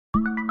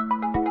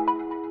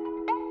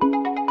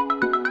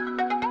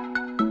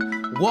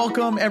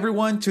Welcome,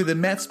 everyone, to the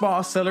MedSpa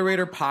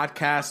Accelerator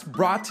podcast,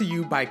 brought to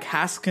you by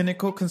Cass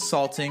Clinical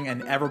Consulting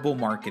and Everable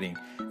Marketing,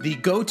 the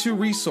go-to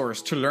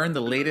resource to learn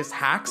the latest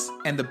hacks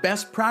and the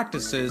best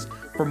practices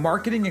for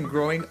marketing and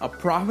growing a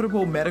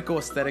profitable medical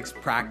aesthetics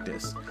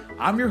practice.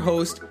 I'm your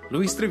host,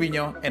 Luis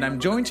Trevino, and I'm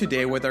joined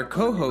today with our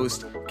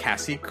co-host,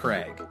 Cassie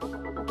Craig.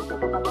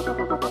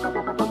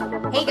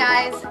 Hey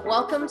guys,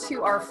 welcome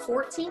to our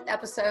 14th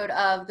episode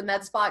of the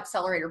MedSpa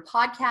Accelerator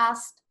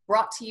podcast,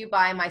 brought to you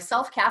by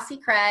myself, Cassie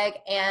Craig,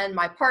 and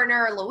my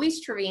partner,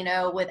 Luis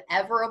Trevino with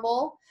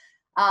Everable.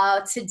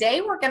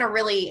 Today, we're going to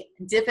really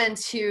dip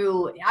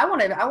into, I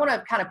want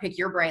to kind of pick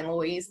your brain,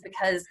 Luis,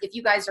 because if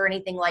you guys are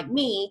anything like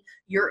me,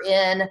 you're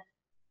in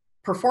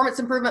performance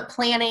improvement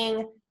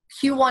planning,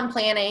 Q1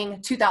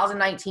 planning,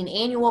 2019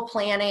 annual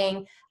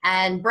planning,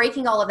 and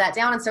breaking all of that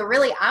down. And so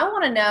really, I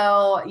want to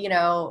know,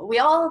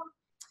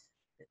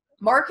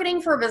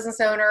 marketing for a business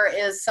owner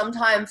is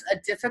sometimes a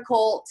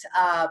difficult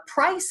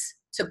price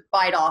to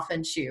bite off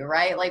and chew,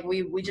 right? Like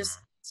we just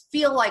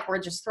feel like we're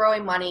just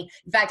throwing money.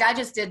 In fact, I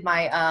just did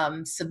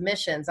my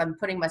submissions. I'm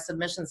putting my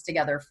submissions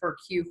together for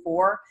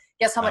Q4.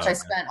 Guess how much I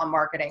spent on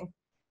marketing?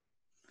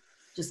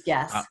 Just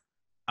guess.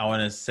 I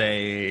want to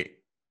say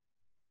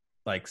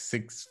like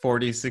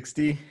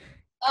 60.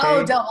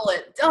 Oh, double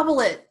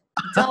it.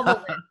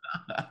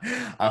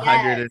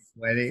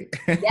 120.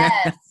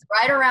 Yes,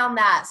 right around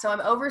that. So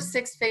I'm over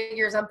six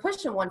figures. I'm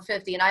pushing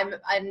 150, and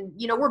I'm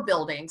we're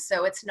building,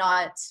 so it's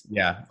not.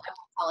 Yeah.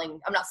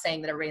 I'm not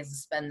saying that everybody has to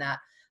spend that,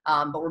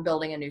 but we're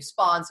building a new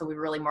spa, and so we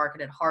really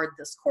marketed hard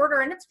this quarter,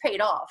 and it's paid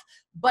off.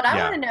 But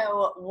I want to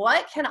know,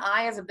 what can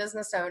I, as a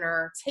business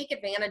owner, take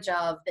advantage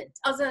of that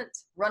doesn't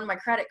run my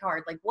credit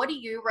card? Like, what do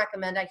you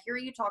recommend? I hear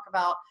you talk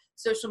about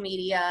social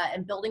media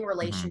and building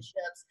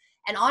relationships.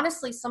 And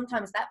honestly,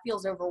 sometimes that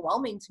feels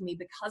overwhelming to me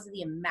because of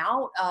the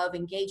amount of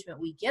engagement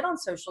we get on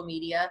social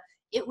media.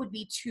 It would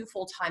be 2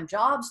 full-time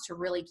jobs to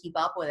really keep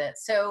up with it.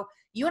 So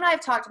you and I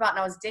have talked about, and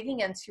I was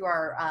digging into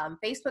our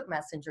Facebook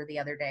Messenger the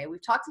other day.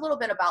 We've talked a little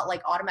bit about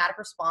like automatic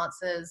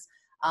responses.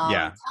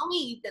 Tell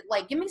me,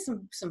 give me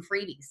some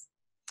freebies.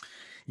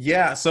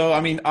 Yeah. So,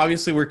 I mean,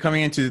 obviously we're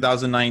coming into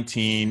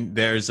 2019.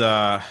 There's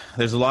a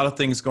lot of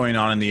things going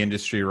on in the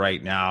industry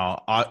right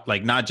now,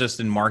 like not just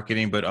in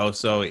marketing, but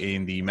also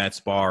in the med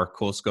spa or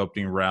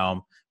CoolSculpting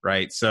realm.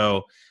 Right.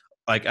 So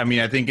I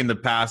think in the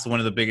past, one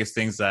of the biggest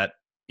things that,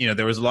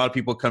 there was a lot of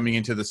people coming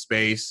into the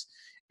space.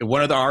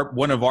 One of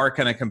our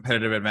kind of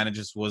competitive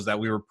advantages was that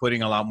we were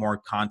putting a lot more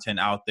content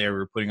out there. We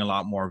were putting a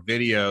lot more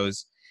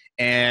videos,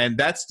 and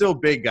that's still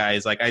big,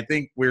 guys. Like, I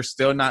think we're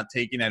still not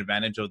taking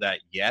advantage of that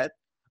yet.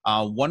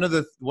 One of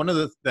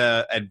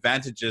the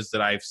advantages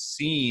that I've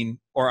seen,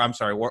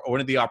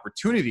 one of the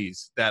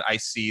opportunities that I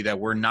see that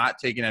we're not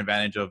taking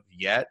advantage of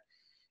yet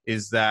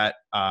is that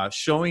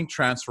showing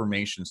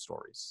transformation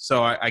stories.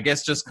 So I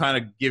guess just kind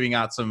of giving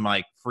out some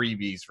like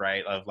freebies,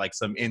 right? Of like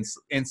some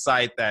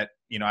insight that,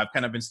 I've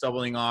kind of been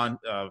stumbling on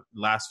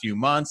last few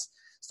months,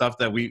 stuff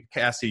that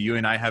Cassie, you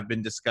and I have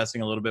been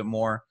discussing a little bit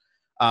more.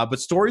 But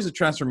stories of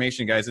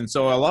transformation, guys. And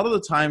so a lot of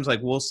the times, like,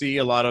 we'll see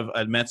a lot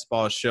of med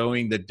spa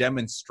showing the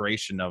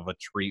demonstration of a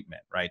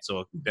treatment, right?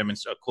 So a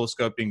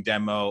CoolSculpting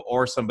demo,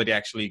 or somebody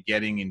actually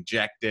getting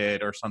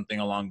injected or something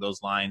along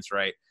those lines,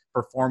 right?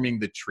 Performing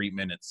the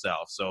treatment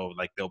itself. So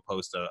like they'll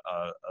post a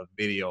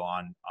video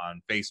on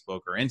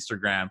Facebook or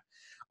Instagram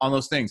on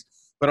those things.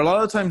 But a lot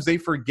of the times they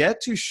forget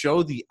to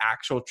show the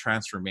actual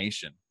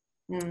transformation.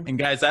 And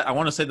guys, I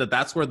want to say that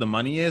that's where the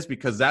money is,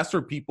 because that's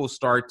where people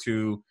start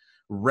to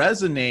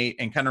resonate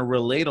and kind of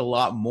relate a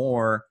lot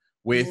more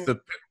with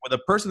the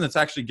person that's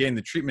actually getting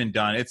the treatment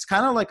done. It's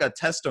kind of like a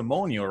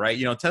testimonial, right?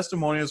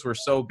 Testimonials were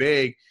so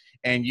big,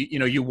 and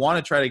you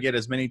want to try to get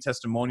as many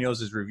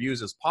testimonials as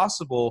reviews as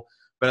possible,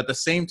 but at the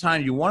same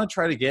time you want to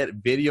try to get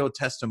video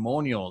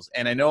testimonials.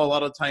 And I know a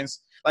lot of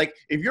times, like,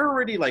 if you're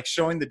already like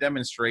showing the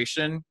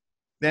demonstration,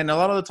 then a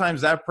lot of the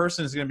times that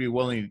person is going to be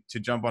willing to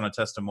jump on a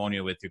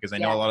testimonial with you, because I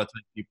know a lot of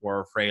times people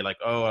are afraid, like,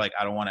 oh, like,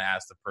 I don't want to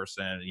ask the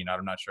person,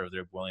 I'm not sure if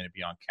they're willing to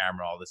be on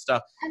camera, all this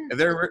stuff. If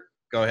they're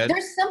Go ahead.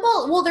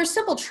 There's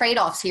simple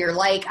trade-offs here.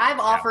 Like, I've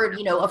offered,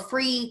 a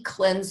free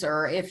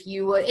cleanser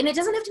and it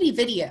doesn't have to be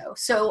video.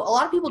 So a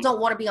lot of people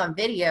don't want to be on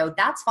video.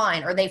 That's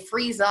fine. Or they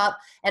freeze up.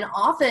 And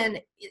often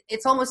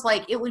it's almost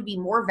like it would be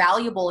more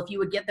valuable if you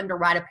would get them to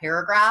write a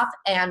paragraph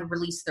and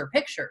release their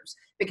pictures,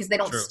 because they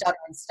don't stutter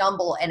and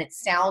stumble, and it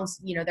sounds,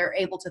 they're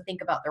able to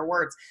think about their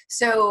words.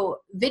 So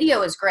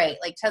video is great.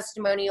 Like,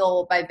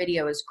 testimonial by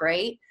video is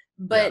great.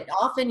 But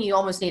often you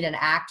almost need an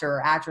actor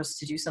or actress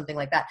to do something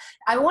like that.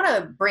 I want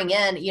to bring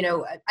in,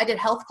 I did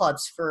health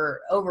clubs for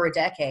over a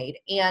decade,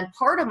 and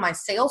part of my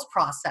sales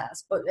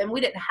process, and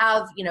we didn't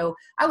have,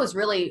 I was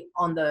really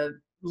on the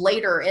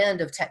later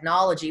end of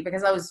technology,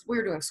 because we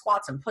were doing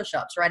squats and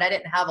push-ups, right? I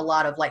didn't have a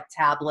lot of like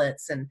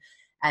tablets and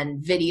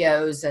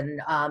videos and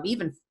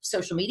even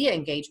social media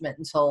engagement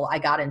until I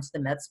got into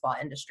the med spa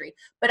industry.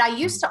 But I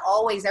used to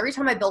always, every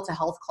time I built a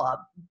health club,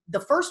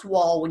 the first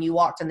wall when you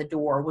walked in the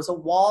door was a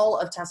wall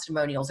of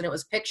testimonials, and it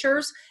was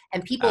pictures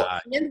and people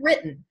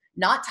handwritten,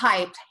 not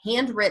typed,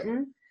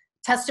 handwritten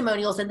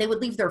testimonials, and they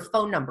would leave their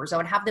phone numbers. I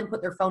would have them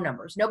put their phone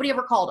numbers. Nobody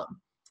ever called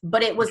them,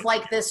 but it was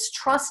like this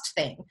trust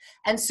thing.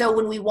 And so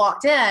when we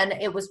walked in,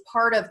 it was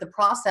part of the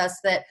process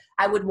that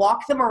I would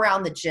walk them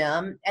around the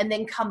gym and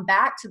then come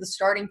back to the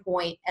starting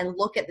point and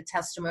look at the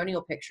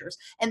testimonial pictures.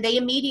 And they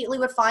immediately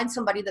would find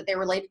somebody that they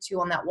related to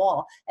on that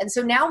wall. And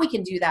so now we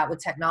can do that with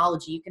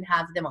technology. You can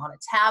have them on a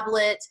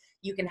tablet.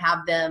 You can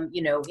have them,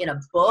 you know, in a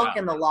book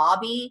in the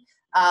lobby.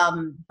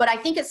 But I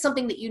think it's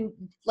something that you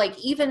like,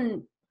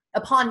 even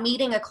upon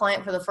meeting a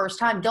client for the first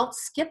time, don't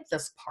skip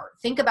this part.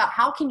 Think about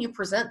how can you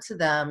present to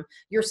them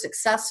your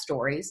success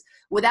stories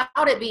without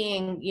it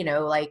being, you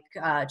know, like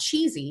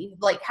cheesy,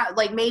 like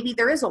like maybe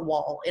there is a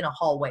wall in a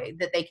hallway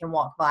that they can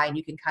walk by and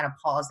you can kind of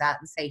pause that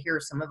and say, here are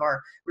some of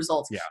our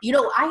results. Yeah. You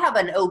know, I have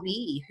an OB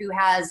who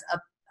has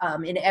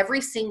in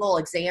every single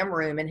exam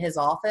room in his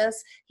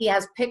office, he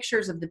has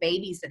pictures of the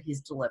babies that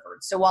he's delivered.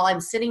 So while I'm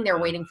sitting there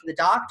waiting for the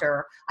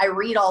doctor, I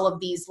read all of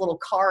these little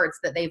cards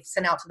that they've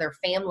sent out to their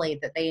family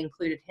that they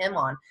included him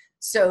on.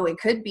 So it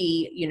could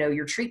be, you know,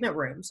 your treatment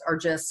rooms are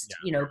just,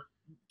 you know,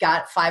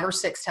 got 5 or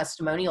 6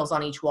 testimonials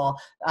on each wall,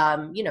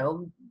 you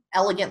know,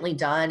 elegantly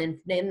done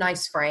in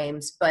nice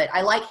frames. But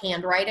I like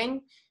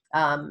handwriting.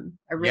 I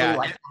really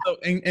like that. So,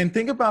 and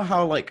think about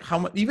how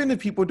much, even if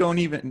people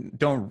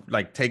don't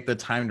like take the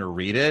time to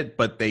read it,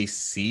 but they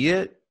see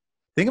it,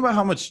 think about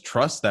how much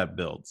trust that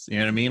builds. You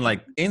know what I mean?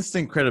 Like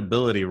instant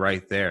credibility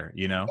right there,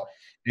 you know?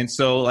 And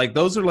so like,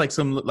 those are like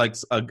some, like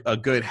a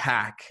good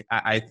hack,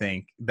 I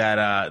think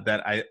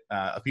that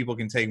people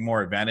can take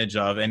more advantage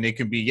of. And it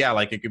can be,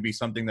 it could be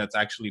something that's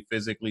actually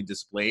physically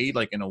displayed,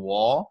 like in a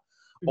wall.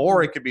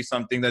 Or it could be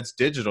something that's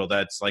digital,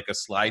 that's like a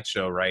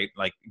slideshow, right?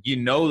 Like, you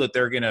know that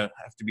they're going to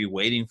have to be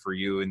waiting for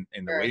you in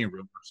the waiting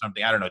room or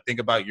something. I don't know. Think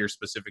about your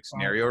specific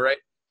scenario, right?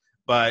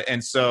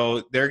 And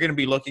so they're going to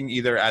be looking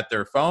either at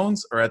their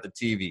phones or at the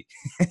TV.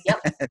 Yep.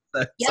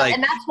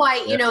 And that's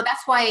why, you know,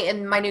 that's why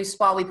in my new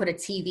spa, we put a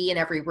TV in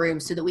every room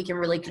so that we can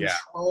really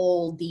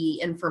control the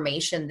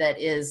information that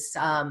is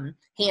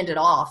handed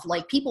off.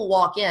 Like people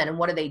walk in and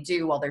what do they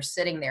do while they're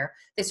sitting there?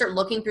 They start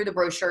looking through the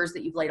brochures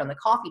that you've laid on the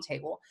coffee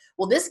table.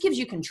 Well, this gives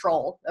you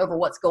control over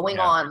what's going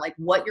on, like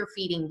what you're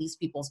feeding these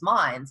people's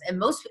minds. And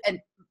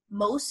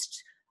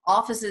most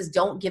offices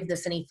don't give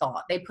this any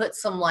thought. They put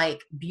some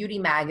like beauty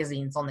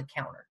magazines on the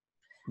counter.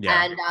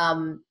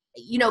 And,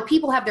 you know,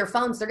 people have their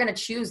phones. They're going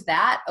to choose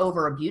that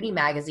over a beauty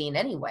magazine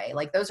anyway.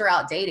 Like those are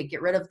outdated.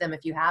 Get rid of them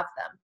if you have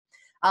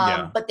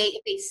them. But they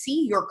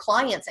see your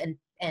clients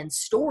and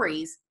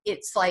stories.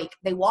 It's like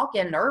they walk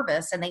in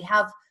nervous and they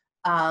have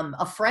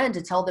a friend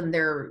to tell them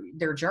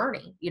their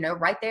journey, you know,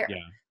 right there.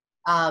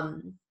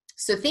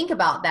 So think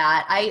about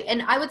that.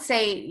 I would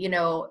say, you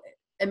know,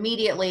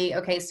 immediately,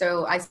 okay,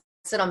 so I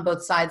sit on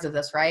both sides of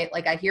this, right?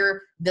 Like I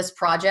hear this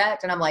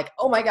project and I'm like,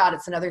 oh my God,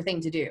 it's another thing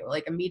to do,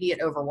 like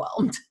immediate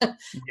overwhelmed.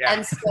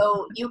 And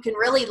so you can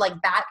really,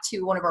 like, back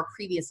to one of our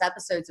previous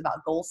episodes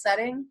about goal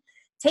setting,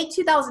 take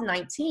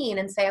 2019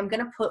 and say, I'm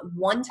going to put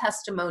one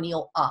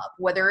testimonial up,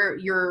 whether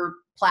your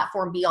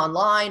platform be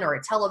online or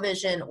a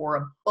television or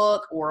a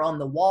book or on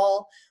the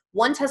wall,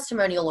 one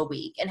testimonial a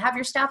week, and have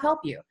your staff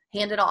help you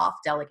hand it off,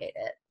 delegate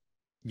it.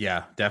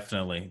 Yeah,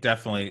 definitely.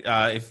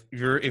 If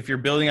you're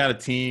building out a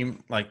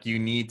team, like you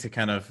need to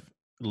kind of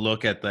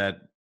look at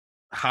that,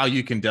 how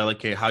you can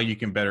delegate, how you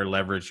can better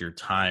leverage your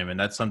time. And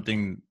that's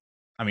something,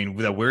 I mean,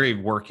 that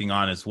we're working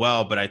on as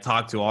well, but I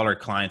talk to all our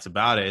clients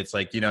about it. It's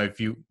like, you know,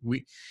 if you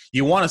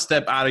want to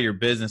step out of your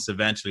business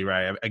eventually,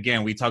 right?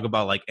 Again, we talk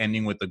about like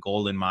ending with the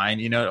goal in mind,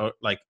 you know,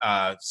 like,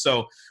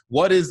 so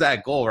what is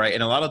that goal, right?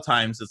 And a lot of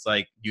times it's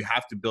like, you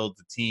have to build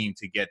the team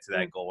to get to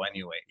that goal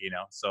anyway, you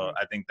know? So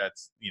I think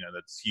that's, you know,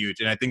 that's huge.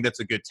 And I think that's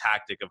a good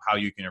tactic of how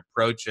you can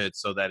approach it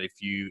so that if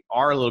you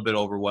are a little bit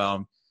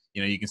overwhelmed,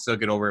 you know, you can still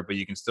get over it, but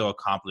you can still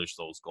accomplish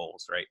those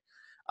goals, right?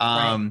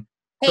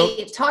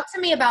 Hey, talk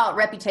to me about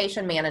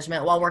reputation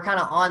management while we're kind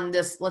of on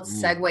this. Let's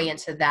segue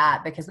into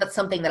that, because that's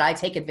something that I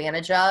take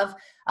advantage of.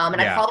 And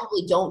I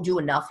probably don't do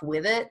enough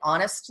with it,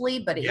 honestly,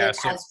 but it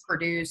has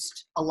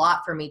produced a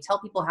lot for me.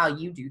 Tell people how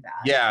you do that.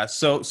 Yeah.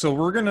 So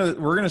we're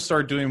going to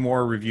start doing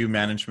more review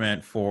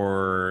management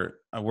for,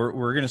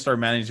 we're going to start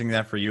managing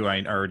that for you.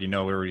 I already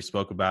know, we already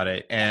spoke about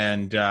it.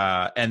 And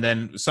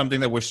then something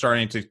that we're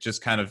starting to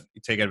just kind of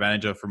take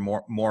advantage of for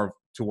more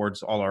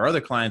towards all our other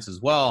clients as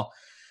well.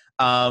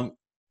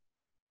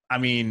 I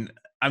mean,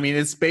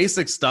 it's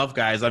basic stuff,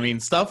 guys. I mean,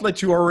 stuff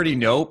that you already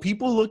know.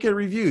 People look at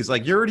reviews.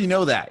 Like, you already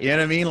know that. You know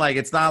what I mean? Like,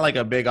 it's not like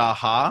a big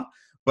aha.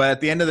 But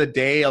at the end of the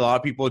day, a lot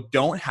of people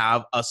don't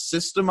have a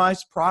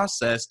systemized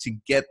process to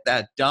get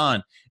that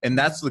done. And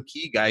that's the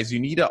key, guys.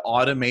 You need to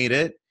automate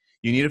it.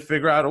 You need to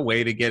figure out a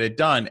way to get it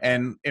done.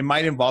 And it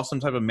might involve some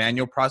type of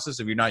manual process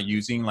if you're not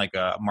using like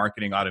a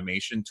marketing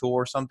automation tool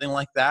or something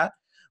like that.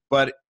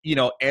 But, you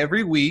know,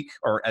 every week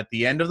or at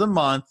the end of the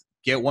month,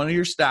 get one of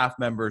your staff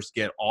members,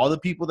 get all the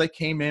people that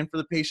came in for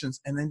the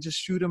patients, and then just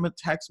shoot them a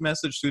text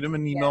message, shoot them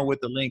an email with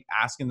the link,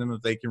 asking them if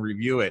they can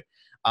review it.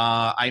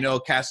 I know,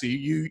 Cassie,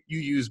 you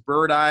use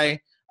Bird Eye.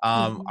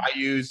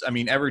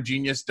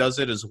 Evergenius does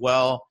it as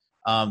well.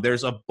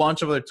 There's a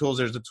bunch of other tools.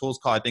 There's a tools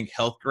called, I think,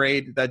 Health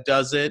Grade that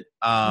does it,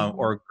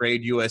 or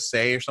Grade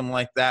USA or something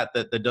like that,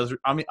 that does.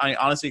 I mean,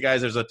 honestly,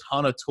 guys, there's a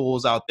ton of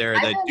tools out there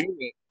that do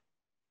it.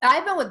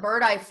 I've been with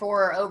Bird Eye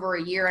for over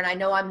a year, and I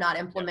know I'm not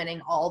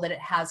implementing all that it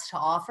has to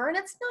offer, and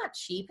it's not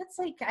cheap. It's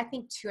like, I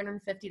think,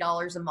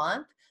 $250 a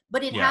month,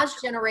 but it has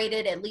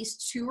generated at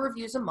least 2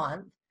 reviews a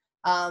month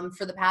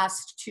for the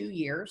past 2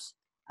 years.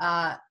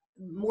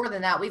 More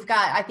than that, we've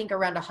got, I think,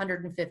 around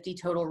 150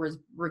 total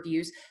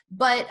reviews.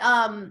 But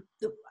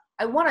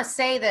I want to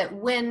say that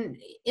when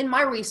in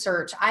my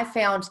research, I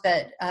found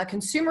that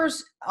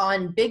consumers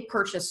on big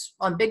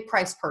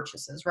price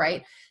purchases,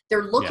 right?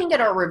 They're looking at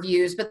our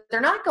reviews, but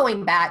they're not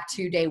going back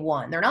to day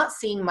one. They're not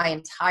seeing my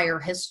entire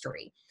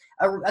history.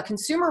 A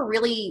consumer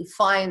really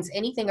finds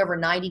anything over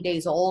 90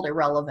 days old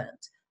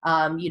irrelevant.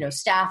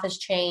 Staff has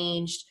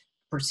changed,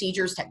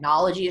 procedures,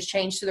 technology has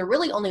changed. So they're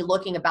really only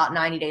looking about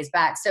 90 days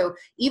back. So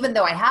even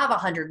though I have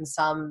 100 and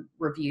some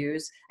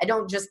reviews, I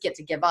don't just get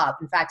to give up.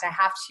 In fact, I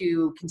have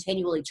to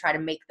continually try to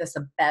make this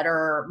a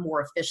better,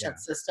 more efficient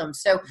system.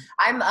 So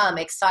I'm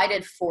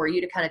excited for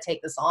you to kind of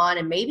take this on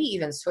and maybe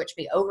even switch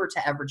me over to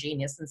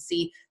Evergenius and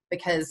see,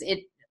 because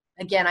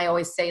again, I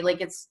always say,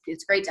 like, it's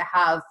great to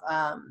have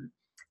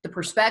the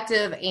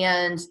perspective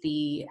and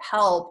the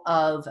help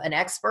of an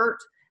expert.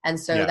 And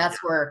so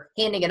that's where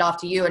handing it off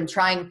to you and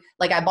trying,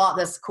 like, I bought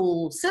this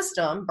cool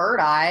system,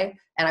 Bird Eye,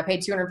 and I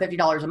paid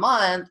 $250 a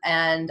month.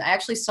 And I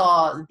actually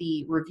saw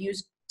the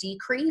reviews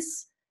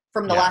decrease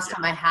from the last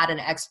time I had an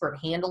expert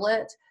handle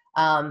it.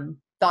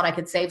 Thought I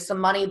could save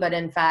some money, but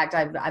in fact,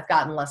 I've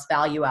gotten less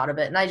value out of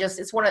it. And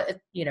it's one of,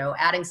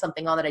 adding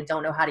something on that I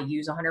don't know how to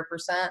use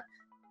 100%.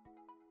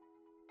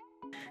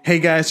 Hey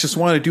guys, just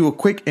want to do a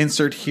quick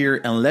insert here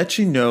and let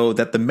you know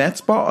that the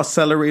MedSpa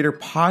Accelerator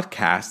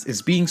podcast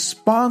is being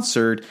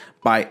sponsored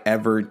by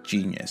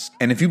Evergenius.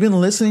 And if you've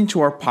been listening to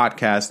our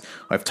podcast,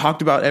 I've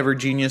talked about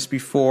Evergenius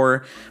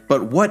before,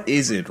 but what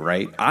is it,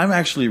 right? I'm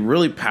actually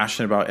really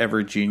passionate about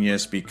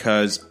Evergenius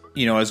because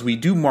as we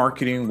do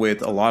marketing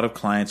with a lot of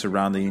clients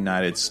around the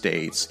United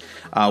States,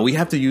 we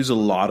have to use a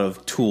lot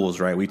of tools,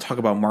 right? We talk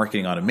about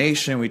marketing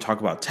automation, we talk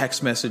about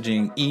text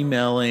messaging,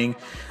 emailing,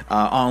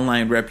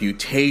 online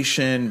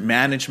reputation,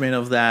 management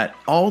of that,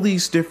 all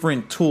these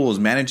different tools,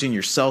 managing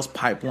your sales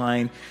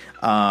pipeline,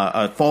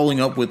 following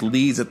up with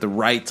leads at the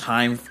right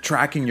time,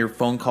 tracking your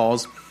phone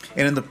calls.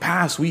 And in the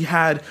past, we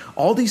had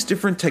all these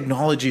different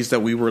technologies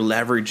that we were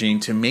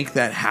leveraging to make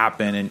that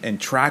happen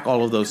and track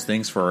all of those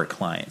things for our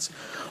clients.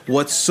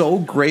 What's so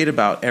great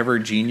about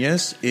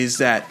Evergenius is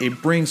that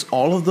it brings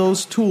all of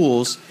those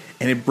tools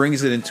and it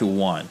brings it into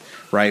one,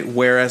 right?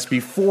 Whereas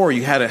before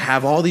you had to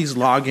have all these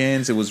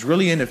logins, it was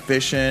really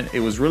inefficient. It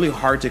was really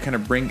hard to kind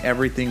of bring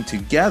everything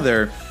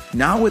together.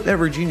 Now with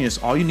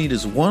Evergenius, all you need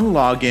is one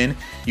login,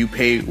 you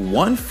pay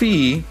one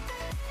fee,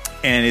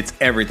 and it's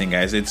everything,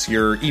 guys. It's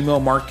your email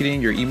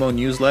marketing, your email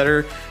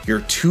newsletter,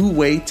 your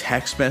two-way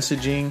text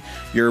messaging,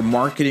 your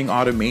marketing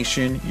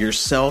automation, your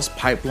sales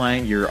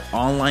pipeline, your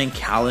online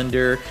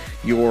calendar,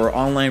 your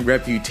online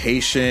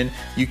reputation.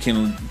 You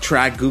can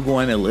track Google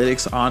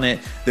Analytics on it.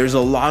 There's a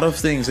lot of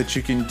things that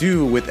you can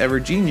do with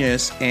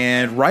Evergenius.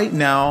 And right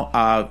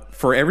now,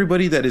 for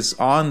everybody that is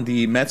on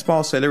the MedSpa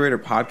Accelerator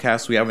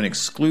podcast, we have an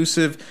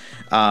exclusive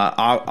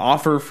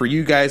offer for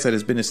you guys that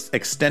has been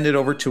extended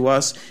over to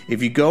us.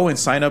 If you go and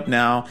sign up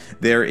now,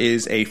 there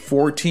is a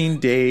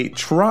 14-day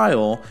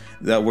trial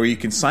where you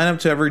can sign up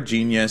to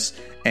Evergenius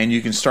and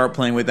you can start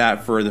playing with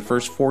that for the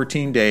first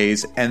 14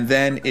 days. And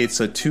then it's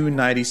a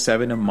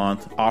 $297 a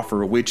month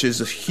offer, which is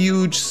a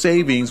huge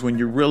savings when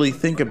you really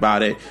think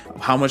about it,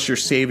 how much you're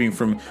saving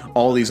from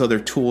all these other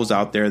tools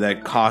out there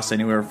that cost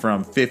anywhere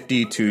from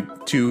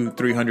 $50 to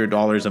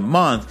 $300 a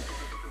month.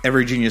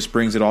 Evergenius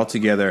brings it all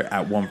together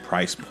at one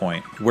price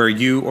point where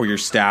you or your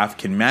staff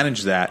can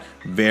manage that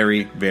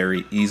very,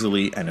 very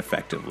easily and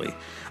effectively.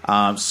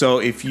 So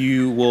if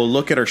you will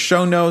look at our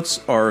show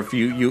notes, or if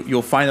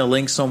you'll find a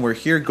link somewhere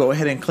here, go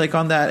ahead and click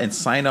on that and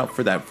sign up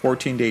for that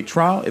 14-day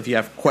trial. If you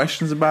have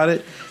questions about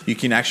it, you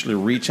can actually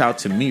reach out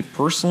to me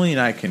personally and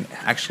I can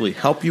actually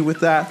help you with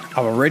that.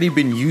 I've already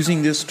been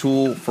using this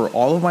tool for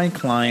all of my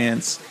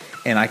clients,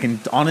 and I can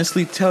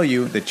honestly tell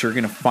you that you're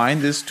going to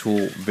find this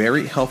tool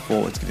very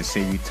helpful. It's going to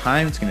save you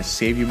time, it's going to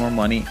save you more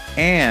money,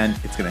 and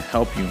it's going to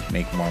help you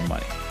make more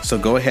money. So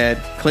go ahead,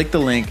 click the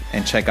link,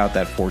 and check out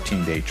that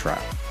 14-day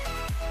trial.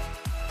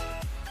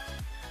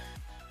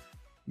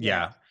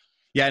 Yeah,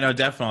 no,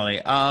 definitely.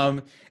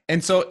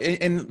 And so,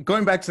 and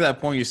going back to that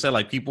point, you said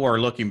like people are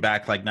looking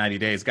back like 90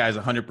 days, guys,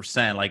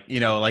 100%. Like,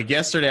 like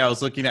yesterday I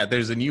was looking at,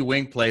 there's a new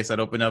wing place that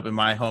opened up in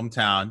my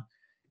hometown,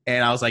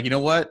 and I was like, you know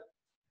what?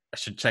 I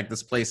should check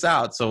this place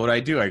out. So what I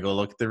do, I go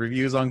look at the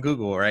reviews on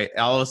Google, right?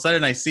 All of a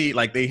sudden I see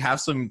like they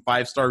have some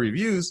 5-star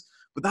reviews,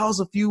 but that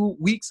was a few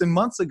weeks and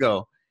months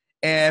ago.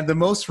 And the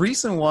most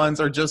recent ones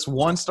are just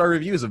 1-star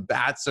reviews of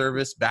bad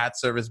service, bad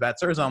service, bad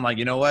service. I'm like,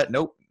 you know what?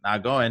 Nope,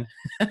 not going.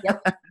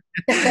 Yep.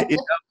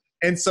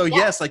 And so,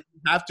 yes, like you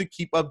have to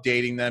keep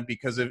updating them,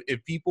 because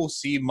if people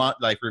see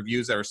like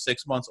reviews that are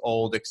 6 months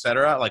old,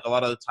 etc., like a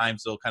lot of the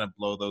times they'll kind of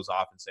blow those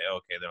off and say,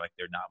 okay,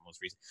 they're not most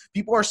recent.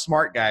 People are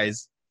smart,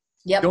 guys.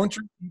 Yep. Don't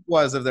treat people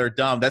as if they're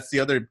dumb. That's the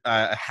other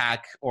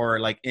hack or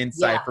like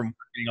insight from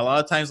marketing. A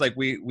lot of times, like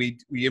we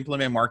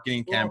implement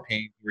marketing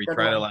campaigns where we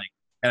try to like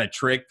kind of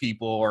trick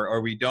people,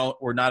 or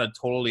we're not a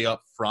totally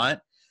upfront.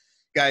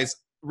 Guys,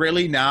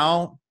 really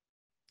now,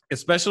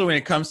 especially when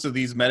it comes to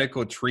these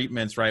medical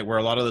treatments, right? Where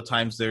a lot of the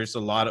times there's a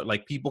lot of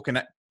like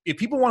if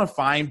people want to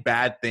find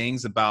bad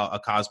things about a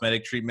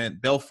cosmetic treatment,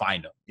 they'll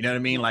find them. You know what I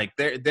mean? Like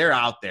they're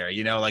out there,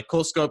 like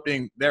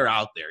CoolSculpting, they're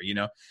out there,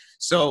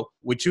 So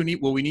what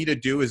we need to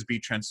do is be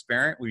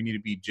transparent. We need to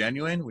be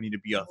genuine. We need to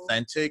be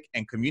authentic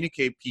and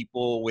communicate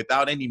people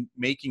without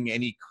making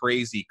any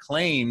crazy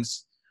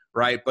claims,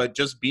 right? But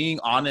just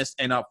being honest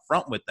and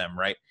upfront with them,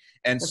 right?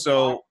 And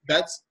so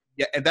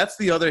and that's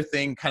the other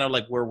thing, kind of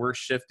like where we're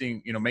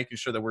shifting, making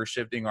sure that we're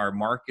shifting our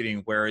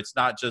marketing, where it's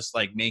not just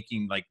like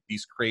making like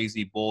these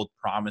crazy bold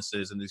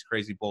promises and these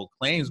crazy bold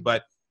claims,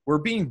 but we're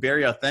being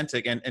very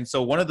authentic. And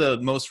so one of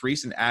the most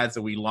recent ads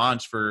that we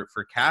launched for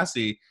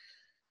Cassie,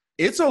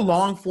 it's a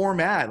long form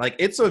ad. Like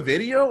it's a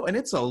video and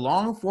it's a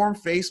long form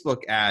Facebook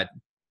ad.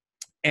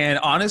 And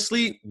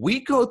honestly, we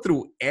go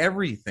through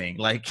everything.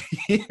 Like,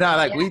 we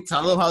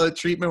tell them how the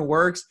treatment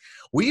works.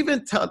 We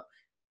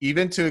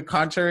even to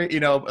contrary,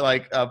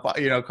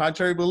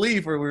 contrary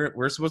belief, where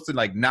we're supposed to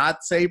like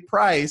not say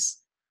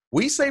price,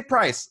 we say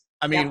price.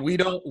 I mean, we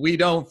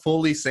don't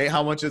fully say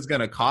how much it's going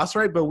to cost,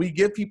 right? But we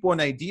give people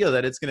an idea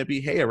that it's going to be,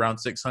 hey, around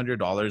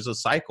 $600 a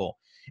cycle.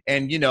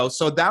 And,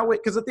 so that way,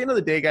 because at the end of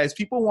the day, guys,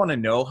 people want to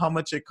know how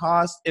much it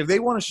costs. If they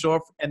want to show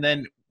up, and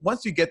then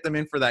once you get them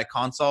in for that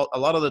consult, a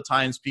lot of the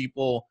times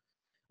people,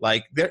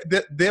 like,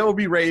 they'll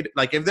be ready.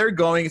 Like, if they're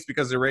going, it's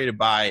because they're ready to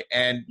buy,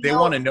 and they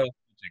want to know.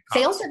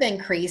 Sales have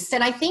increased.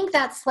 And I think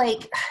that's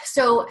like,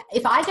 so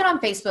if I get on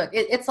Facebook,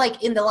 it's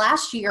like in the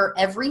last year,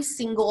 every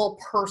single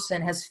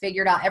person has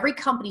figured out, every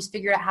company's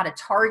figured out how to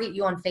target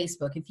you on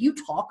Facebook. If you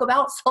talk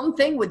about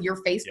something with your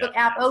Facebook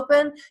app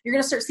open, you're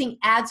going to start seeing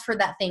ads for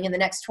that thing in the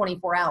next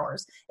 24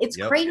 hours. It's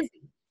crazy.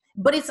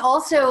 But it's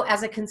also,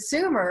 as a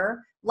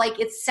consumer, like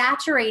it's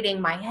saturating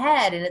my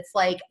head. And it's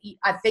like,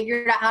 I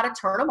figured out how to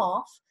turn them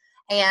off.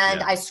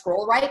 And I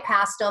scroll right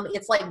past them.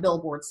 It's like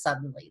billboards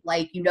suddenly.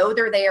 Like,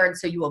 they're there, and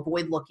so you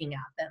avoid looking at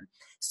them.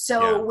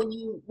 So when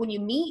you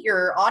meet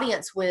your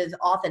audience with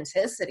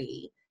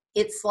authenticity,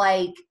 it's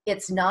like,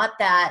 it's not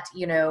that,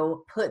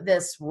 put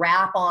this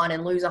wrap on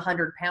and lose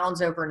 100 pounds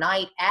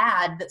overnight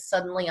ad that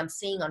suddenly I'm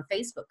seeing on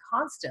Facebook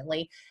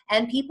constantly.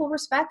 And people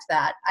respect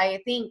that. I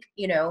think,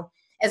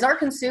 as our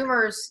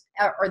consumers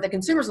or the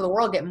consumers of the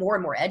world get more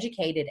and more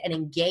educated and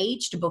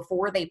engaged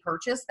before they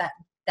purchase,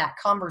 that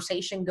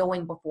conversation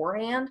going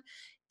beforehand,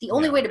 the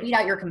only way to beat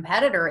out your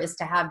competitor is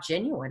to have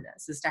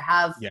genuineness, is to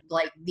have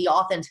like the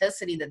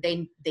authenticity that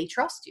they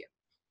trust you.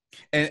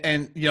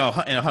 And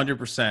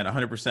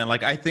 100%.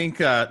 Like, I think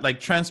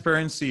like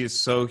transparency is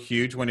so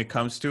huge when it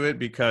comes to it,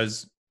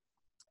 because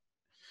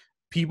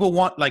people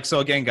want, like,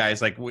 so again,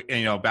 guys, like,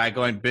 back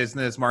going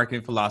business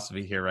marketing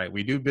philosophy here, right?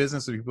 We do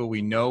business with people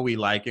we know, we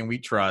like, and we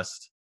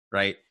trust,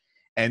 right?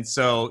 And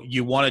so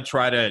you want to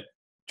try to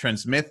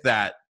transmit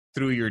that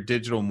through your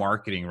digital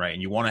marketing, right?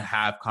 And you want to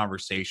have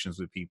conversations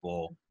with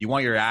people. You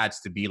want your ads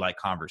to be like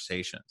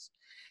conversations,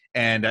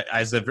 and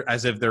as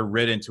if they're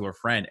written to a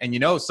friend. And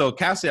so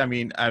Cassie, I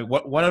mean,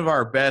 one of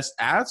our best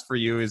ads for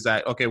you is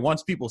that, okay,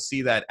 once people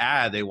see that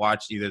ad,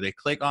 either they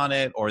click on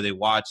it or they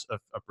watch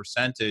a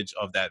percentage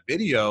of that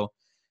video.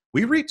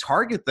 We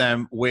retarget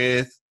them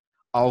with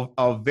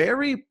a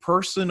very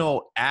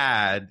personal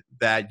ad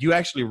that you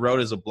actually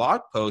wrote as a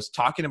blog post,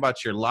 talking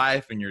about your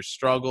life and your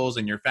struggles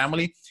and your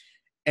family.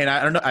 And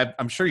I don't know,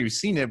 I'm sure you've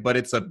seen it, but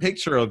it's a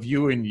picture of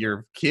you and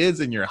your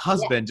kids and your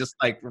husband, just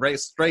like right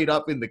straight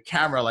up in the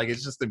camera. Like,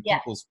 it's just in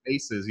people's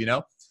faces,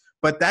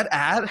 But that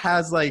ad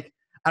has like,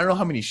 I don't know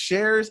how many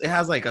shares. It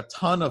has like a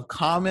ton of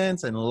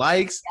comments and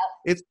likes.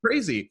 It's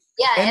crazy.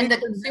 Yeah. And the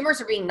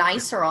consumers are being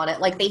nicer on it.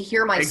 Like, they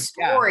hear my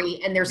story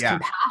and there's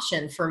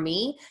compassion for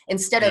me,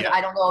 instead of, I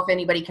don't know if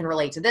anybody can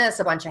relate to this,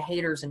 a bunch of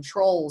haters and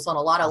trolls on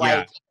a lot of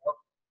like,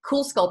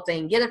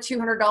 CoolSculpting, get a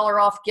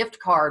 $200 off gift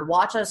card,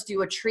 watch us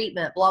do a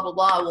treatment, blah, blah,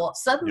 blah. Well,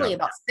 suddenly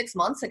about 6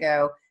 months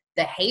ago,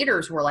 the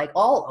haters were like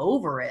all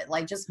over it,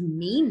 like just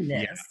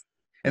meanness. Yeah.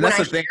 And that's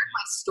when the thing. shared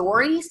my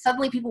story,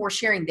 suddenly people were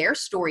sharing their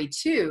story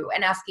too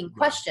and asking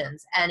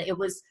questions. And it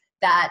was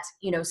that,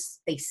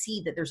 they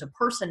see that there's a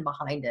person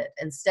behind it,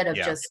 instead of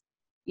just,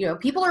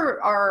 people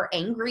are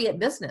angry at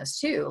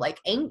business too. Like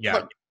I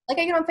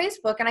get on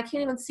Facebook and I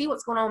can't even see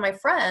what's going on with my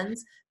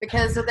friends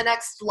because of the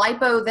next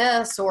lipo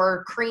this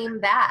or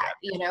cream that,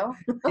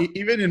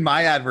 Even in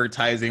my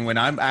advertising, when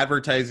I'm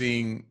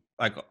advertising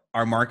like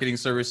our marketing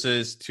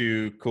services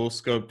to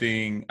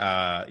CoolSculpting,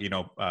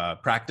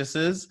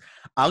 practices,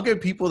 I'll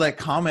get people that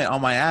comment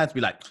on my ads,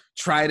 be like,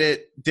 tried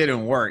it,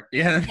 didn't work.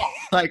 You know what I mean?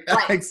 Like,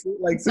 Right.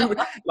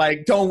 super,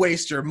 like, don't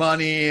waste your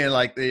money. And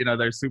like, you know,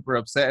 they're super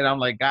upset. And I'm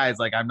like, guys,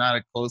 like, I'm not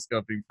a close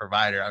scoping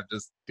provider. I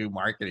just do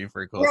marketing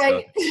for close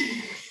Right.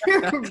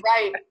 scoping.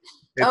 Right.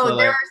 It's Oh, there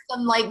hilarious. are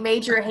some like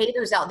major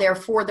haters out there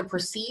for the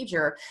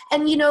procedure.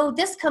 And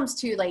this comes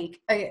to like,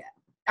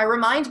 I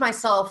remind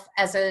myself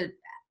as a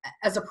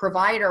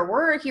provider,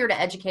 we're here to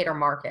educate our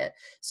market.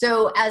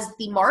 So as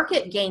the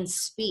market gains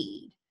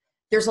speed,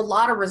 there's a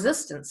lot of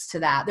resistance to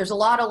that. There's a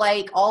lot of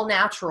like all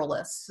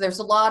naturalists. There's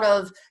a lot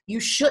of, you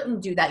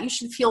shouldn't do that. You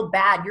should feel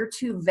bad. You're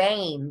too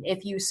vain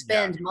if you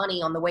spend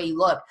money on the way you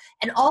look.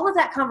 And all of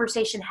that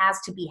conversation has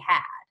to be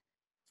had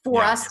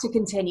for us to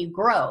continue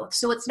growth.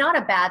 So it's not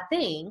a bad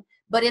thing,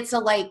 but it's a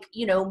like,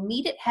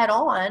 meet it head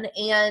on,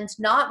 and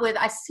not with,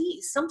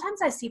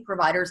 sometimes I see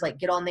providers like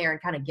get on there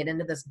and kind of get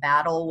into this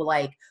battle,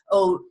 like,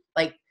 oh,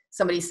 like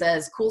somebody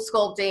says cool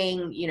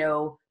sculpting,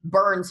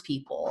 burns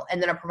people.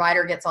 And then a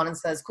provider gets on and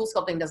says, cool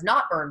sculpting does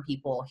not burn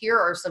people. Here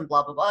are some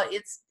blah, blah, blah.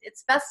 It's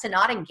best to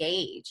not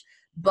engage,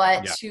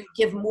 but to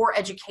give more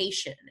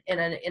education in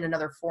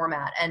another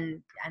format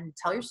and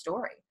tell your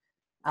story.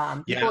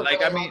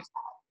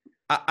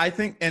 I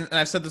think, and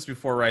I've said this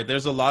before, right?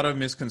 There's a lot of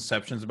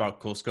misconceptions about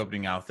cool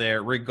scoping out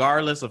there,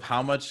 regardless of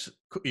how much,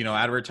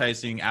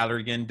 advertising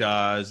Allergan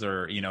does,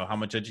 or, how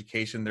much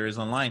education there is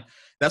online.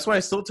 That's why I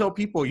still tell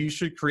people you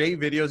should create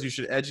videos, you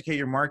should educate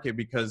your market,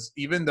 because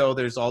even though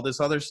there's all this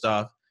other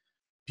stuff,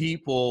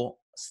 people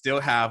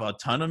still have a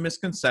ton of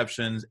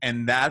misconceptions,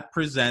 and that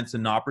presents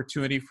an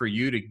opportunity for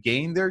you to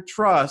gain their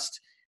trust,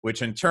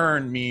 which in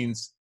turn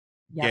means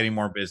getting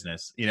more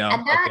business,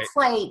 And that's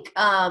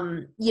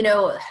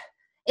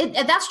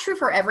that's true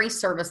for every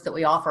service that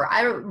we offer.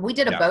 We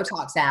did a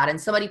Botox ad, and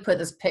somebody put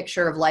this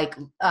picture of like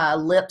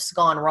lips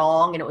gone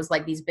wrong, and it was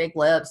like these big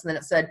lips, and then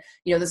it said,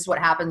 this is what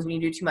happens when you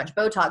do too much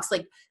Botox.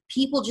 Like,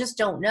 people just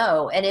don't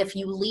know. And if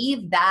you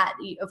leave that,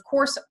 of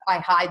course I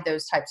hide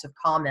those types of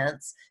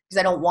comments because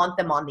I don't want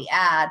them on the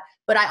ad,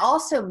 but I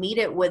also meet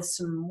it with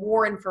some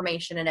more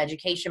information and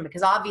education,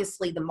 because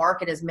obviously the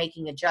market is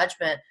making a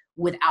judgment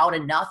without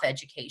enough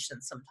education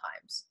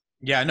sometimes.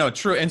 Yeah, no,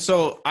 true. And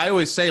so I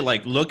always say,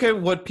 like, look at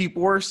what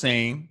people are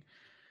saying.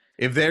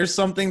 If there's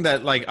something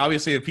that, like,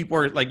 obviously if people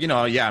are like,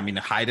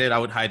 hide it, I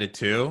would hide it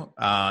too.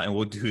 And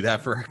we'll do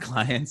that for our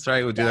clients,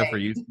 right? We'll do that for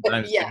you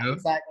sometimes too.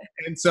 Exactly.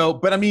 And so,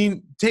 but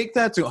take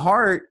that to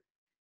heart,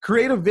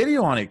 create a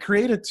video on it,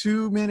 create a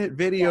 2-minute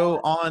video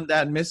on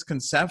that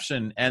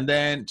misconception, and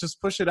then just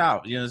push it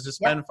out. Just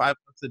spend $5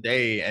 a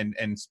day and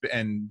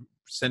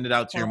send it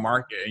out to your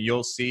market, and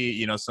you'll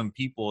see, some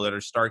people that are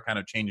start kind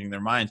of changing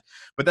their minds.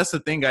 But that's the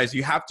thing, guys,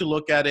 you have to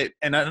look at it.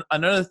 And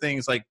another thing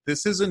is, like,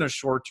 this isn't a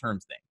short-term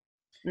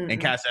thing. Mm-hmm.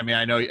 And Cassie,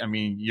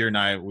 you and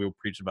I, we'll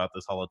preach about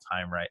this all the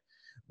time, right?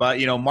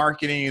 But,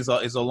 marketing is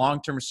a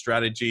long-term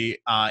strategy.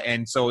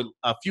 And so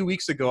a few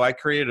weeks ago, I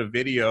created a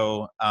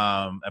video.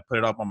 I put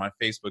it up on my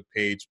Facebook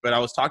page, but I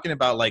was talking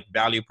about like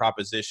value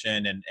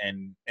proposition,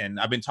 and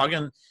I've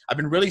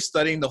been really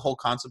studying the whole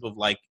concept of,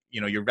 like,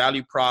 your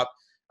value prop,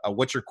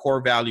 what your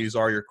core values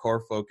are, your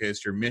core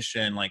focus, your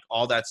mission, like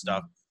all that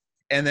stuff.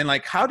 And then,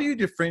 like, how do you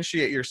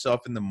differentiate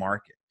yourself in the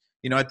market?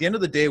 At the end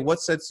of the day, what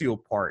sets you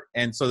apart?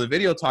 And so the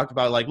video talked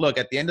about, like, look,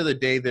 at the end of the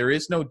day, there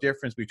is no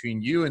difference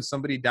between you and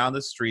somebody down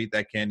the street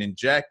that can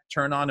inject,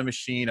 turn on a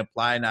machine,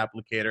 apply an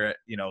applicator,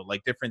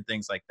 like different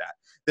things like that.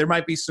 There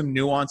might be some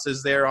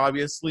nuances there,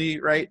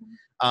 obviously, right?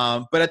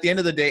 But at the end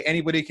of the day,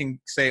 anybody can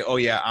say, oh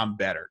yeah, I'm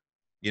better,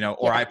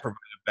 or I provide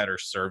a better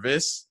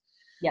service.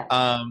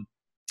 Yeah.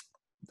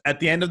 At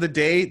the end of the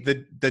day,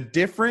 the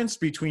difference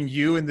between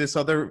you and this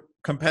other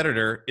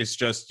competitor is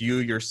just you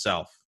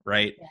yourself,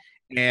 right? Yeah.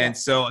 And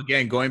so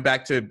again, going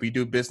back to, we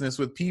do business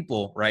with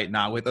people, right?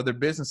 Not with other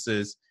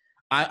businesses.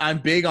 I'm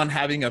big on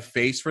having a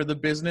face for the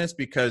business,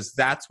 because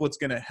that's what's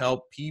going to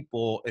help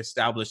people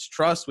establish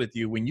trust with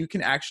you, when you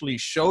can actually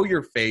show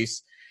your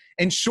face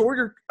and show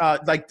your,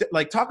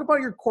 like talk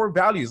about your core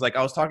values. Like,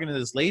 I was talking to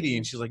this lady,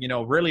 and she's like,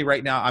 really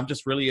right now, I'm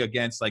just really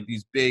against like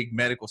these big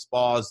medical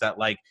spas that,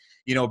 like,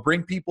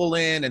 bring people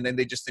in and then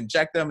they just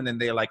inject them, and then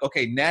they're like,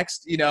 okay,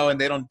 next,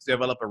 and they don't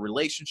develop a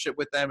relationship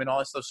with them and all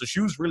that stuff. So she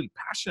was really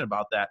passionate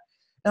about that.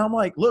 And I'm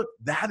like, look,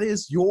 that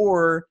is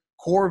your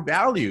core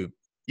value.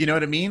 You know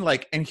what I mean?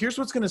 Like, and here's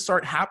what's going to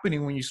start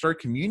happening when you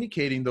start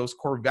communicating those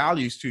core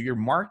values to your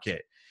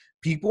market.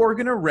 People are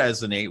going to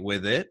resonate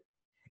with it.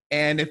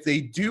 And if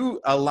they do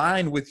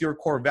align with your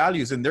core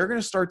values, and they're going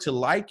to start to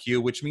like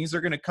you, which means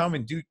they're going to come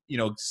and do,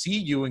 see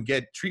you and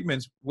get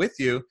treatments with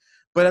you.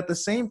 But at the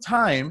same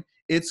time,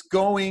 it's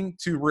going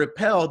to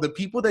repel the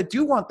people that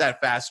do want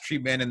that fast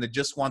treatment, and that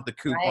just want the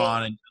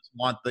coupon, and just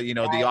want the,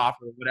 the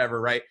offer,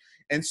 whatever. Right.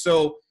 And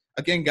so,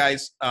 again,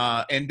 guys,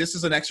 and this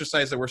is an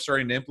exercise that we're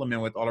starting to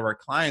implement with all of our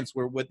clients,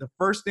 where with the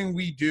first thing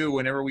we do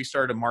whenever we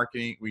start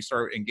we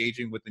start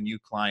engaging with a new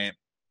client,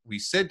 we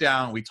sit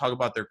down, we talk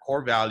about their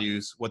core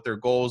values, what their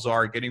goals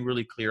are, getting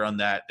really clear on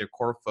that, their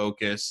core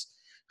focus,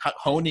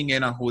 honing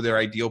in on who their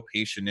ideal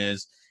patient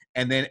is.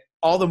 And then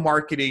all the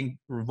marketing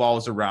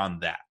revolves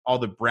around that. All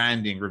the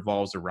branding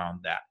revolves around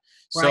that.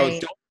 So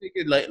Right. don't take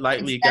it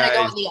lightly, Instead of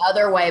guys. going the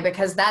other way,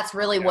 because that's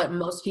really what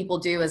most people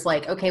do is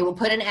like, okay, we'll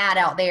put an ad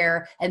out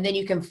there and then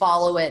you can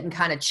follow it and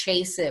kind of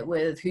chase it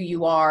with who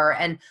you are.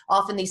 And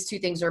often these two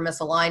things are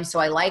misaligned. So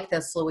I like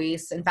this,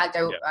 Luis. In fact,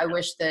 I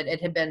wish that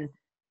it had been,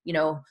 you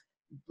know,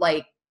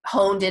 like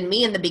honed in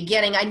me in the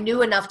beginning. I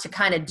knew enough to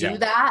kind of do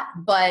that,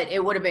 but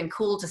it would have been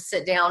cool to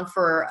sit down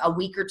for a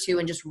week or two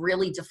and just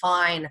really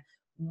define,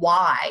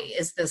 why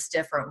is this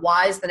different?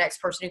 Why is the next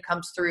person who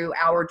comes through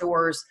our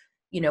doors,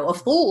 you know, a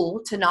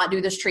fool to not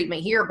do this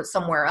treatment here, but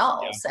somewhere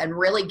else, and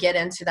really get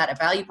into that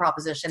value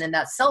proposition and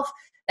that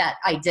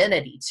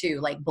identity too,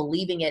 like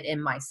believing it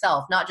in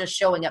myself, not just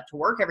showing up to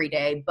work every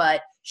day,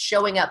 but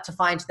showing up to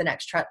find the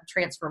next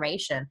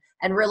transformation,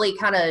 and really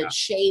kind of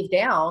shave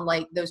down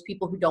like those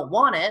people who don't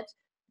want it,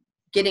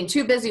 getting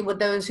too busy with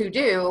those who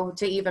do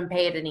to even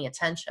pay it any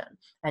attention,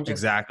 and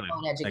just educate.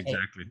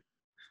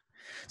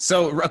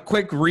 So a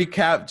quick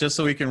recap, just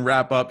so we can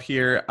wrap up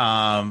here.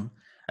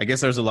 I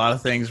guess there's a lot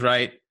of things,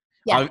 right?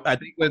 Yeah. I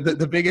think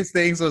the biggest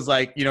things was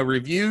like, you know,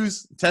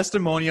 reviews,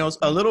 testimonials,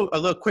 a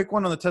little quick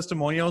one on the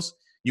testimonials.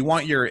 You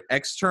want your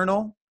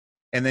external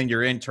and then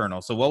your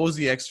internal. So what was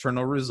the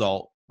external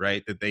result,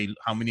 right?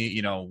 How many,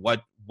 you know,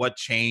 what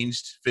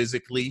changed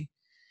physically?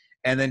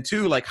 And then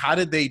two, like, how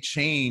did they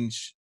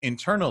change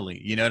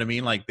internally? You know what I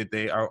mean? Like,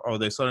 are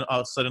they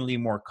suddenly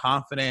more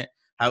confident?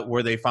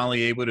 Were they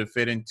finally able to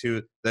fit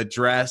into the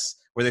dress?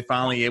 Were they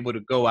finally able to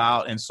go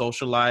out and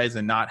socialize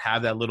and not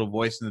have that little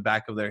voice in the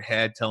back of their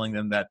head telling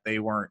them that they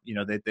weren't, you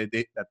know, that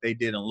they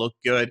didn't look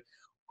good?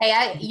 Hey,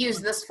 I use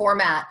this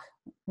format.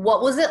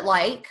 What was it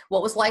like?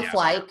 What was life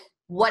like?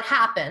 What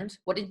happened?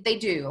 What did they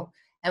do?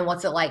 And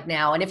what's it like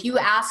now? And if you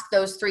ask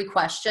those three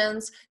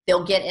questions,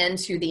 they'll get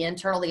into the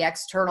internal, the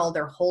external,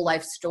 their whole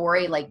life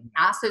story. Like,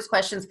 ask those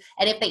questions.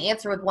 And if they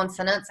answer with one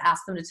sentence,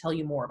 ask them to tell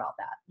you more about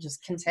that.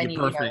 Just continue, you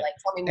know, like,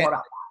 tell me more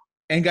about that.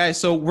 And guys,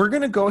 so we're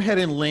going to go ahead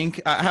and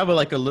link. I have a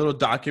little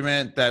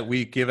document that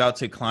we give out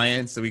to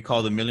clients that we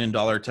call the $1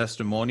 Million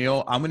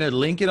Testimonial. I'm going to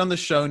link it on the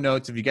show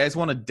notes if you guys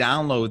want to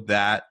download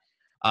that,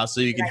 so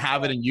you can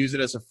have it and use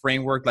it as a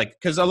framework. Like,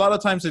 because a lot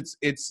of times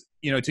it's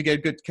you know, to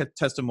get good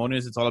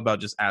testimonials, it's all about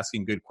just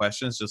asking good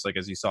questions, just like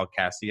as you saw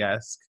Cassie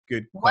ask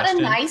good questions.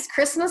 What a nice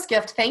Christmas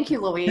gift. Thank you,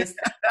 Luis.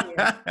 Thank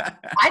you.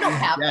 I don't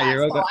have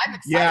that, so I'm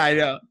excited. Yeah, I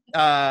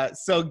know.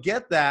 So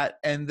get that.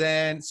 And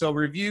then, so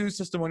reviews,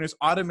 testimonials,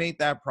 automate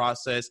that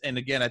process. And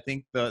again, I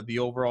think the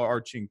overall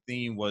arching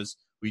theme was,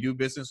 we do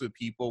business with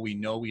people we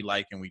know, we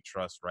like, and we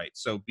trust, right?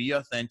 So be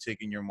authentic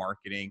in your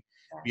marketing.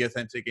 Be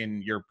authentic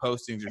in your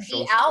postings.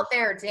 Be out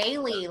there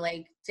daily,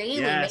 like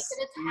daily. Yes.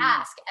 Make it a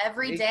task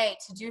every day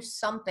to do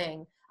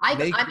something. I'm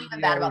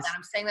even bad about that.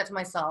 I'm saying that to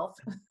myself.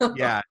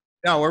 Yeah.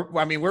 No,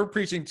 we're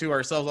preaching to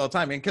ourselves all the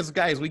time. And because,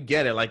 guys, we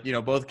get it. Like, you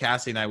know, both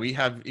Cassie and I, we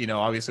have, you know,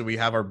 obviously we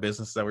have our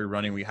business that we're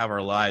running. We have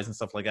our lives and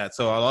stuff like that.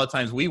 So a lot of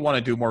times we want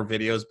to do more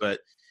videos, but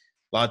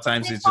a lot of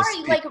times it's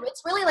just like,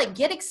 it's really like,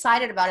 get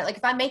excited about it. Like,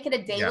 if I make it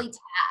a daily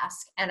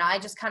task and I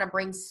just kind of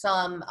bring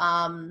some,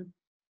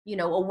 you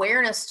know,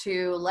 awareness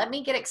to, let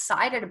me get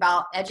excited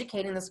about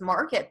educating this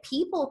market.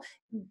 People,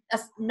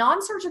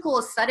 non-surgical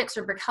aesthetics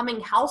are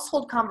becoming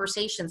household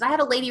conversations. I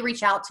had a lady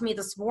reach out to me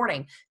this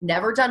morning,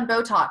 never done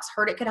Botox,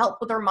 heard it could help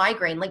with her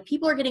migraine. Like,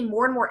 people are getting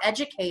more and more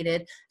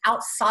educated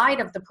outside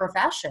of the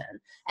profession.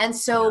 And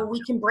so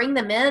we can bring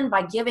them in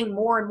by giving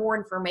more and more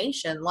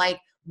information.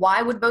 Like,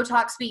 why would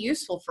Botox be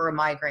useful for a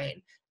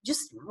migraine?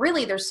 Just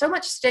really, there's so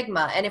much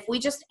stigma. And if we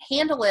just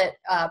handle it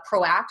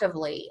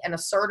proactively and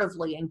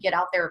assertively and get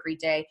out there every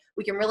day,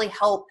 we can really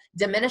help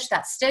diminish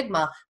that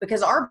stigma,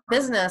 because our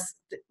business,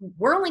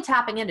 we're only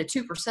tapping into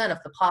 2% of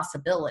the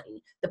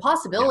possibility. The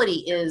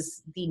possibility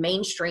is the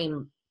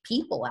mainstream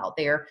people out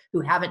there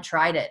who haven't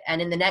tried it.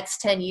 And in the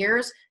next 10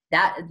 years,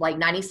 that like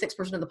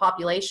 96% of the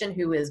population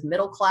who is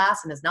middle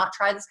class and has not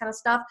tried this kind of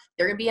stuff,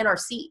 they're going to be in our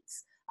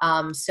seats.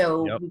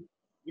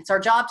 It's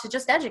our job to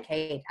just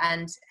educate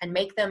and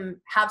make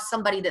them have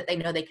somebody that they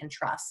know they can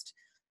trust.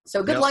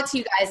 So good luck to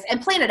you guys,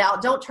 and plan it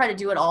out. Don't try to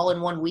do it all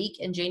in 1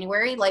 week in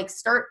January. Like,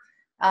 start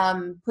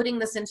putting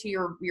this into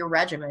your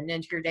regimen,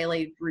 into your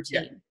daily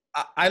routine.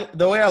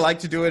 The way I like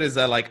to do it is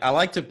that, like, I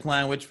like to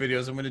plan which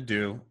videos I'm going to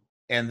do.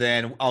 And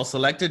then I'll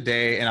select a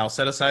day and I'll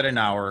set aside an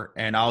hour,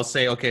 and I'll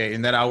say, okay,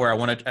 in that hour, I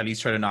want to at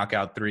least try to knock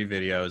out 3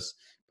 videos.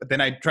 But then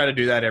I try to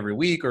do that every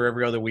week or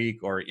every other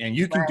week, and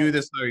you can do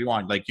this however you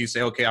want. Like, you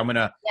say, okay, I'm going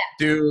to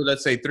do,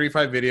 let's say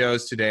 3-5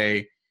 videos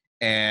today.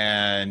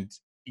 And,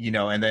 you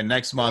know, and then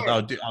next month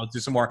I'll do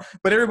some more,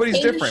 but everybody's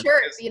different. The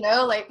shirts, you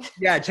know, like,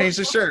 change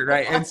the shirt.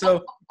 Right.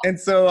 And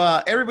so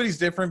everybody's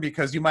different,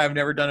 because you might have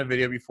never done a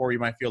video before. You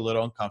might feel a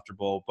little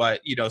uncomfortable, but,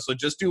 you know, so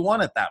just do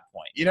one at that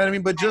point, you know what I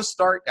mean? But just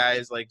start,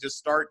 guys, like, just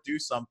start, do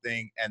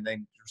something, and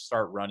then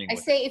start running. I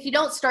say, if you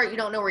don't start, you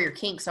don't know where your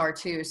kinks are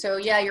too. So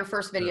your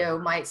first video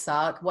might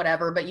suck,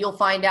 whatever, but you'll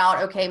find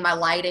out, okay, my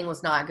lighting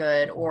was not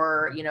good,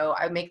 or, you know,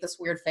 I make this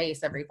weird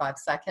face every 5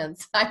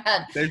 seconds.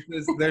 There's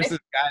this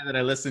guy that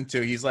I listen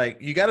to. He's like,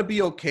 you got to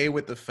be okay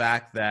with the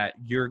fact that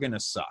you're going to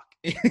suck.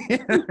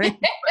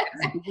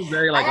 This is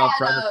very like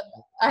upfront.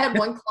 I had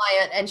one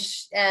client,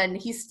 and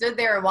he stood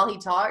there, and while he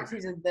talked, he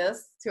did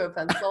this to a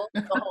pencil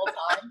the whole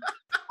time.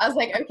 I was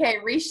like, okay,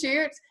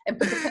 reshoot and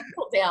put the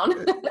pencil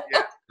down.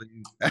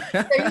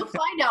 So you'll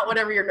find out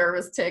whatever your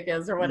nervous tick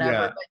is or whatever.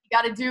 Yeah. But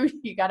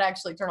you got to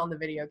actually turn on the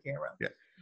video camera. Yeah.